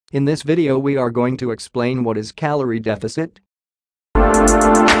In this video we are going to explain what is calorie deficit.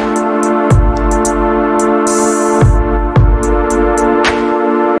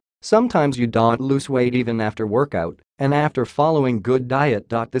 Sometimes you don't lose weight even after workout and after following good diet.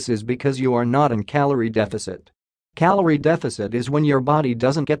 This is because you are not in calorie deficit. Calorie deficit is when your body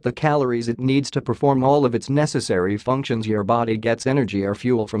doesn't get the calories it needs to perform all of its necessary functions. Your body gets energy or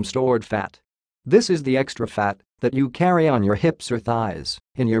fuel from stored fat. This is the extra fat that you carry on your hips or thighs,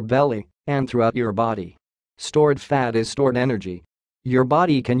 in your belly, and throughout your body. Stored fat is stored energy. Your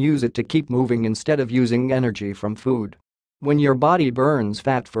body can use it to keep moving instead of using energy from food. When your body burns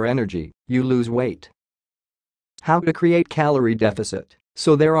fat for energy, you lose weight. How to create calorie deficit?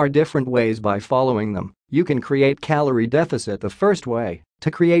 So there are different ways. By following them, you can create calorie deficit. The first way to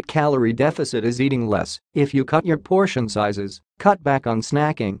create calorie deficit is eating less. If you cut your portion sizes, cut back on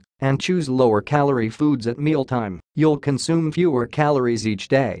snacking, and choose lower calorie foods at mealtime, you'll consume fewer calories each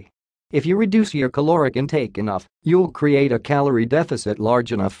day. If you reduce your caloric intake enough, you'll create a calorie deficit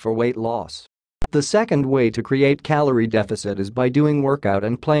large enough for weight loss. The second way to create calorie deficit is by doing workout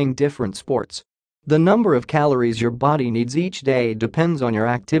and playing different sports. The number of calories your body needs each day depends on your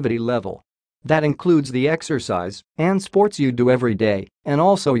activity level. That includes the exercise and sports you do every day, and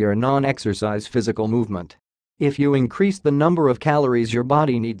also your non-exercise physical movement. If you increase the number of calories your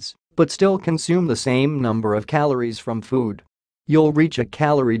body needs, but still consume the same number of calories from food, you'll reach a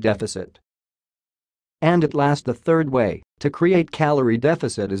calorie deficit. And at last, the third way to create calorie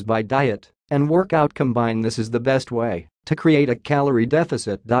deficit is by diet and workout combined. This is the best way to create a calorie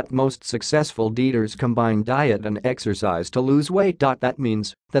deficit. Most successful dieters combine diet and exercise to lose weight. That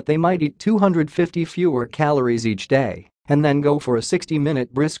means that they might eat 250 fewer calories each day and then go for a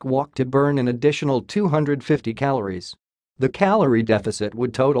 60-minute brisk walk to burn an additional 250 calories. The calorie deficit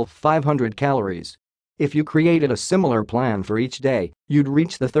would total 500 calories. If you created a similar plan for each day, you'd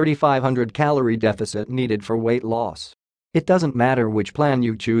reach the 3,500 calorie deficit needed for weight loss. It doesn't matter which plan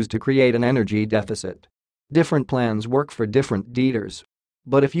you choose to create an energy deficit. Different plans work for different dieters.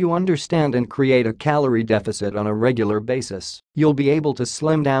 But if you understand and create a calorie deficit on a regular basis, you'll be able to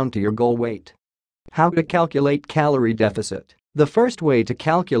slim down to your goal weight. How to calculate calorie deficit? The first way to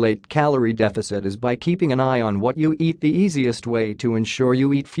calculate calorie deficit is by keeping an eye on what you eat. The easiest way to ensure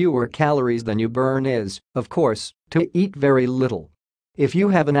you eat fewer calories than you burn is, of course, to eat very little. If you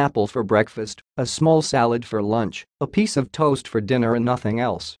have an apple for breakfast, a small salad for lunch, a piece of toast for dinner and nothing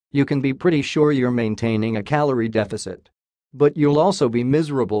else, you can be pretty sure you're maintaining a calorie deficit. But you'll also be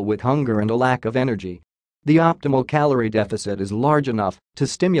miserable with hunger and a lack of energy. The optimal calorie deficit is large enough to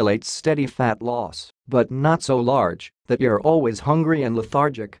stimulate steady fat loss, but not so large that you're always hungry and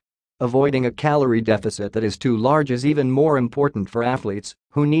lethargic. Avoiding a calorie deficit that is too large is even more important for athletes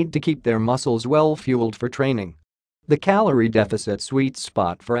who need to keep their muscles well fueled for training. The calorie deficit sweet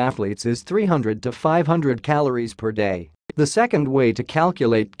spot for athletes is 300 to 500 calories per day. The second way to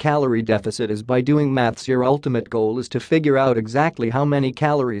calculate calorie deficit is by doing maths. Your ultimate goal is to figure out exactly how many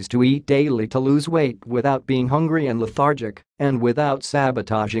calories to eat daily to lose weight without being hungry and lethargic and without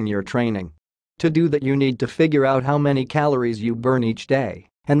sabotaging your training. To do that, you need to figure out how many calories you burn each day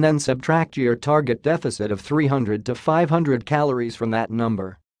and then subtract your target deficit of 300 to 500 calories from that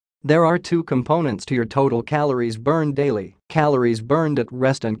number. There are two components to your total calories burned daily: calories burned at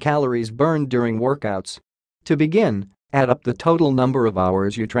rest and calories burned during workouts. To begin, add up the total number of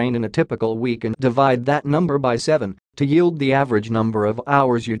hours you train in a typical week and divide that number by 7 to yield the average number of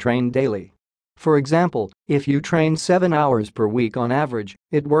hours you train daily. For example, if you train 7 hours per week on average,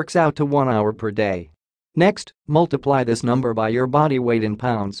 it works out to 1 hour per day. Next, multiply this number by your body weight in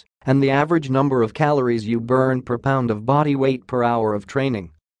pounds and the average number of calories you burn per pound of body weight per hour of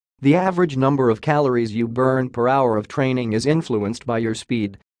training. The average number of calories you burn per hour of training is influenced by your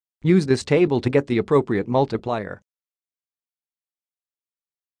speed. Use this table to get the appropriate multiplier.